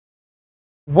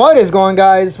What is going,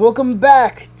 guys? Welcome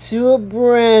back to a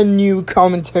brand new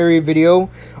commentary video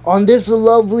on this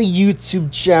lovely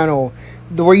YouTube channel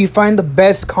where you find the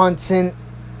best content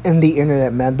in the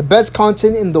internet, man. The best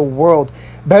content in the world.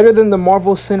 Better than the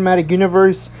Marvel Cinematic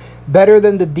Universe, better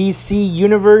than the DC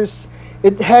Universe.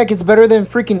 Heck, it's better than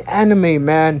freaking anime,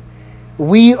 man.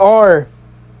 We are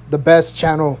the best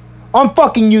channel on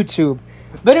fucking YouTube.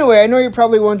 But anyway, I know you're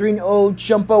probably wondering, oh,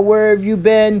 Jumpa, where have you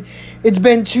been? It's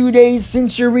been 2 days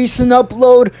since your recent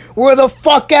upload. Where the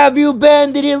fuck have you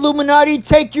been? Did the Illuminati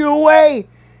take you away?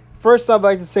 First, I'd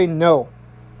like to say no.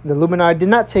 The Illuminati did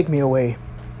not take me away.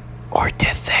 Or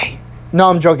did they?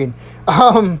 No, I'm joking.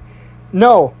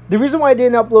 No. The reason why I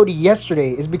didn't upload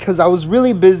yesterday is because I was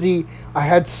really busy. I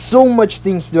had so much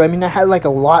things to do. I mean, I had like a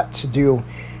lot to do.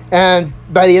 And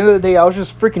by the end of the day, I was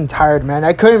just freaking tired, man.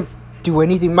 I couldn't do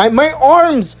anything. My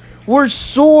arms were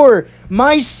sore.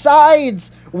 My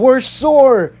sides were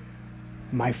sore.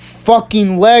 My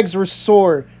fucking legs were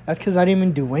sore. That's because I didn't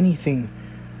even do anything.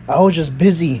 I was just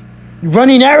busy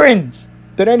running errands.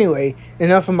 But anyway,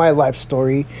 enough of my life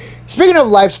story. Speaking of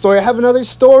life story, I have another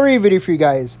story video for you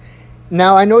guys.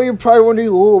 Now, I know you're probably wondering,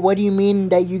 oh, what do you mean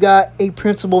that you got a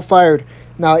principal fired?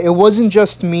 Now, it wasn't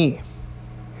just me.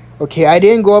 Okay, I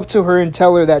didn't go up to her and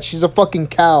tell her that she's a fucking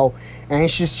cow and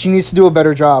she needs to do a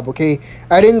better job, okay?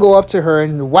 I didn't go up to her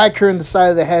and whack her in the side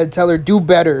of the head, tell her do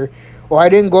better. Or I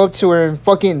didn't go up to her and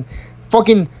fucking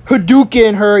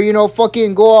Hadouken her, you know,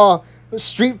 fucking go all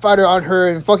Street Fighter on her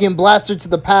and fucking blast her to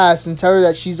the past and tell her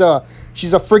that she's a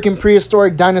freaking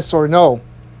prehistoric dinosaur. No.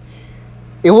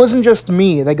 It wasn't just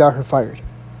me that got her fired.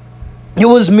 It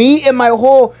was me and my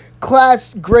whole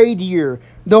class grade year.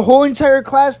 The whole entire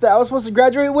class that I was supposed to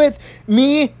graduate with,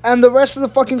 me and the rest of the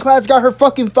fucking class got her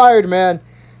fucking fired, man.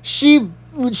 She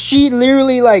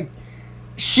literally,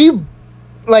 she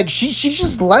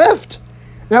just left.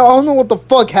 Now, I don't know what the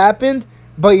fuck happened,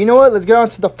 but you know what? Let's get on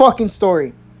to the fucking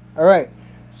story. Alright,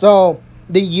 so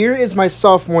the year is my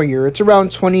sophomore year. It's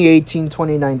around 2018,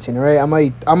 2019, alright?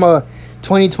 I'm a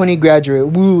 2020 graduate.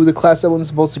 Woo, the class that wasn't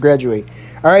supposed to graduate.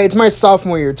 Alright, it's my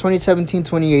sophomore year, 2017,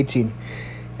 2018.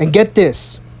 And get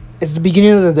this, it's the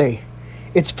beginning of the day.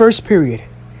 It's first period.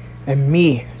 And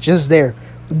me, just there,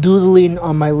 doodling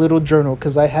on my little journal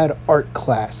because I had art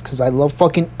class. Because I love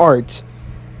fucking art.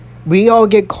 We all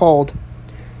get called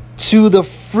to the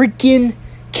freaking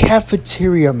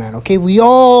cafeteria, man. Okay,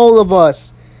 all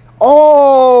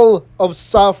of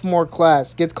sophomore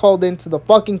class gets called into the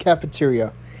fucking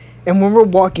cafeteria. And when we're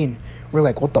walking, we're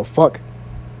like, what the fuck?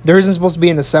 There isn't supposed to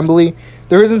be an assembly.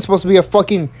 There isn't supposed to be a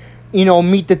fucking, you know,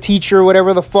 meet the teacher or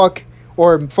whatever the fuck.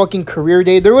 Or fucking career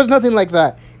day. There was nothing like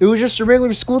that. It was just a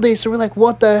regular school day. So we're like,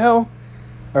 what the hell?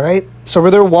 Alright? So we're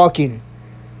there walking.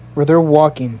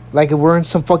 Like we're in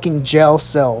some fucking jail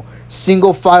cell.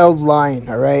 Single filed line.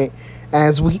 Alright?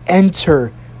 As we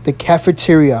enter the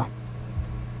cafeteria,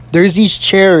 there's these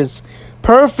chairs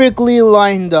perfectly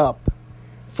lined up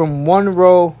from one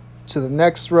row to the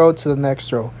next row to the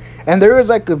next row. And there was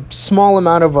like a small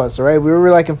amount of us, alright? We were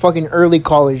like in fucking early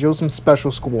college. It was some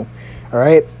special school,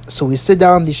 alright? So we sit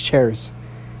down in these chairs.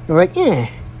 And we're like, yeah,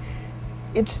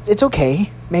 it's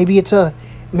okay. Maybe it's a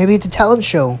talent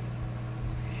show.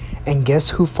 And guess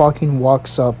who fucking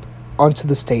walks up onto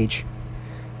the stage?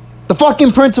 The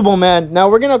fucking principal, man. Now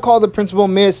we're gonna call the principal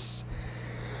Miss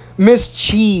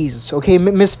Cheese, okay?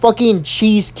 Miss fucking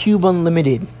Cheese Cube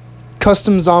Unlimited.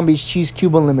 Custom Zombies Cheese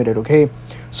Cube Unlimited, okay?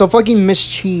 So fucking Miss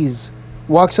Cheese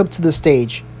walks up to the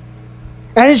stage.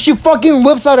 And then she fucking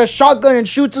whips out a shotgun and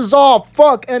shoots us all.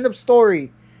 Fuck, end of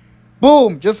story.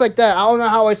 Boom, just like that. I don't know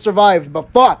how I survived,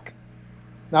 but fuck.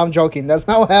 No, I'm joking. That's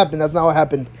not what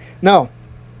happened. No.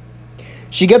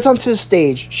 She gets onto the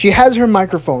stage. She has her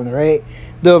microphone, right?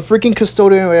 The freaking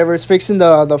custodian or whatever is fixing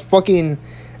the fucking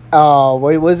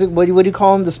what was it? What do you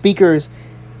call them? The speakers.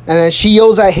 And then she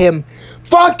yells at him,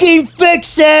 "Fucking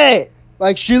fix it!"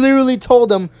 Like she literally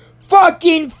told him,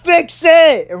 "Fucking fix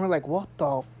it!" And we're like, what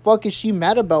the fuck is she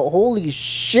mad about? Holy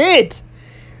shit!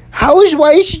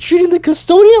 Why is she treating the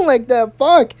custodian like that?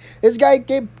 Fuck. This guy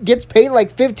gets paid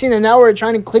like $15 an hour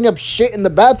trying to clean up shit in the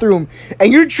bathroom.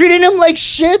 And you're treating him like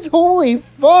shit? Holy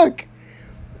fuck.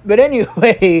 But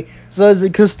anyway, so as the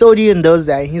custodian does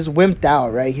that, he's wimped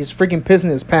out, right? He's freaking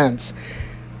pissing his pants.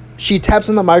 She taps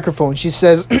on the microphone. She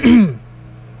says,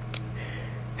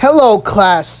 "Hello,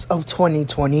 class of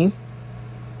 2020.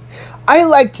 I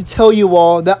like to tell you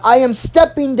all that I am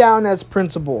stepping down as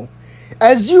principal.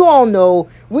 As you all know,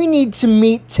 we need to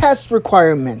meet test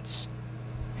requirements.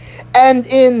 And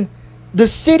in the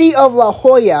city of La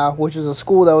Jolla, which is a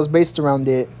school that was based around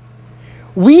it,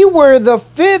 we were the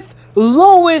 5th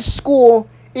lowest school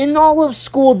in all of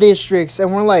school districts.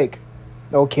 And we're like,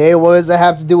 okay, what does that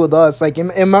have to do with us? Like,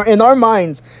 in our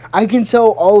minds, I can tell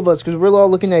all of us, because we're all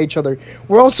looking at each other.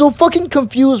 We're all so fucking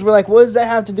confused. We're like, what does that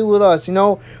have to do with us? You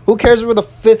know, who cares if we're the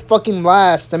 5th fucking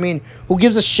last? I mean, who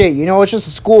gives a shit? You know, it's just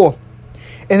a school.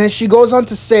 And then she goes on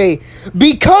to say,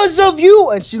 because of you.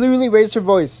 And she literally raised her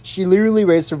voice. She literally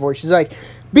raised her voice. She's like,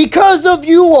 because of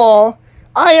you all,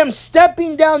 I am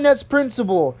stepping down as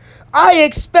principal. I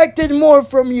expected more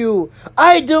from you.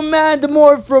 I demand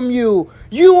more from you.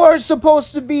 You are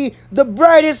supposed to be the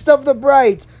brightest of the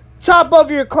bright, top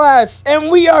of your class, and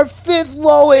we are 5th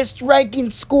lowest ranking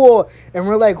school. And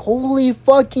we're like, holy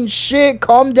fucking shit,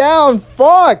 calm down,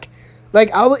 fuck.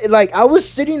 Like I was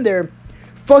sitting there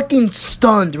fucking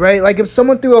stunned, right? Like if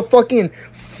someone threw a fucking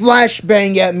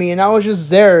flashbang at me and I was just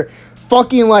there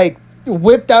fucking like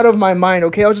whipped out of my mind,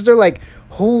 okay? I was just there like,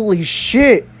 holy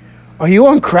shit. Are you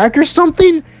on crack or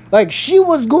something? Like, she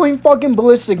was going fucking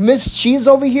ballistic. Miss Cheese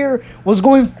over here was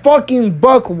going fucking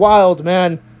buck wild,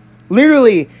 man.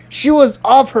 Literally, she was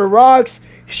off her rocks.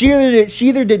 She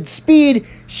either did speed,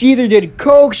 she either did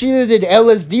coke, she either did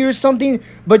LSD or something.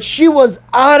 But she was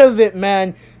out of it,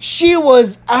 man. She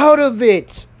was out of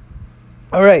it.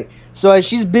 All right, so as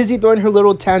she's busy throwing her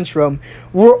little tantrum,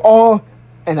 we're all,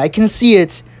 and I can see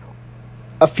it,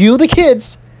 a few of the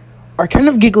kids are kind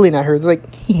of giggling at her. They're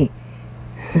like, hee.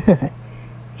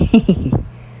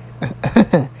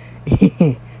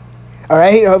 All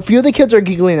right, a few of the kids are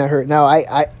giggling at her. Now,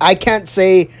 I can't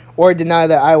say or deny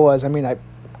that I was. I mean, I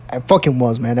fucking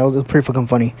was, man. That was pretty fucking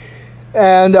funny.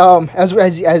 And as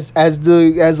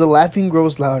the laughing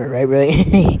grows louder, right?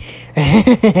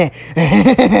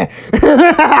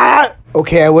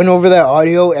 Okay, I went over that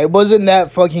audio. It wasn't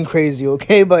that fucking crazy,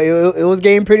 okay? But it was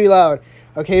getting pretty loud.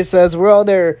 Okay, so as we're all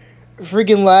there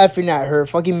freaking laughing at her,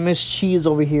 fucking Miss Cheese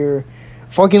over here,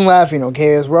 fucking laughing,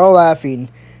 okay? As we're all laughing,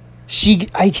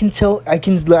 I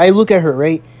look at her,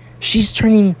 right? She's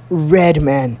turning red,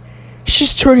 man.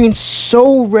 She's turning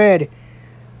so red.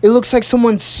 It looks like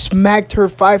someone smacked her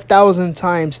 5,000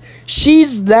 times.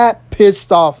 She's that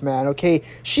pissed off, man, okay?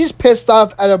 She's pissed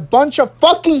off at a bunch of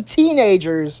fucking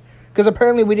teenagers because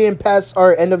apparently we didn't pass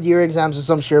our end of the year exams or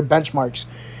some shit benchmarks.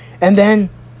 And then,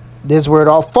 this is where it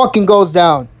all fucking goes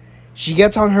down. She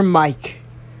gets on her mic.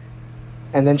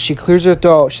 And then she clears her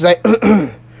throat. She's like,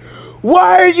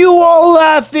 why are you all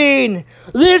laughing?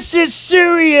 This is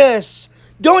serious.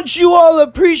 Don't you all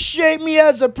appreciate me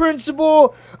as a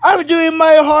principal? I'm doing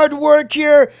my hard work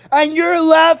here, and you're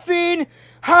laughing?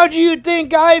 How do you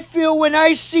think I feel when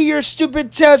I see your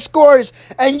stupid test scores,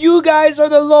 and you guys are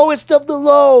the lowest of the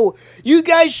low? You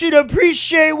guys should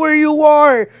appreciate where you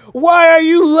are. Why are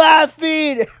you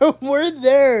laughing? We're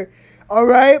there, all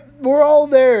right? We're all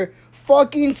there,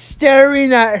 fucking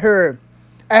staring at her.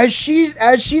 As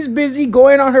she's busy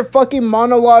going on her fucking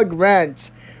monologue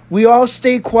rant. We all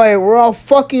stay quiet. We're all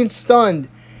fucking stunned.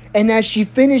 And as she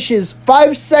finishes,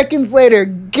 5 seconds later,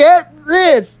 get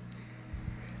this,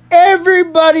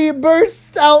 everybody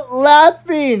bursts out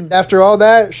laughing. After all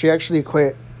that, she actually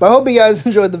quit. But I hope you guys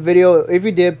enjoyed the video. If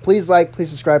you did, please like, please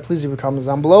subscribe, please leave your comments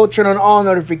down below. Turn on all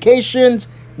notifications.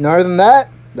 And other than that,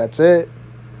 that's it.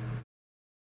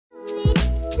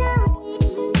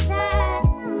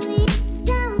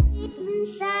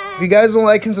 If you guys don't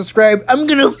like and subscribe, I'm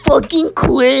gonna fucking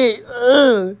quit.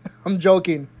 I'm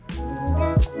joking.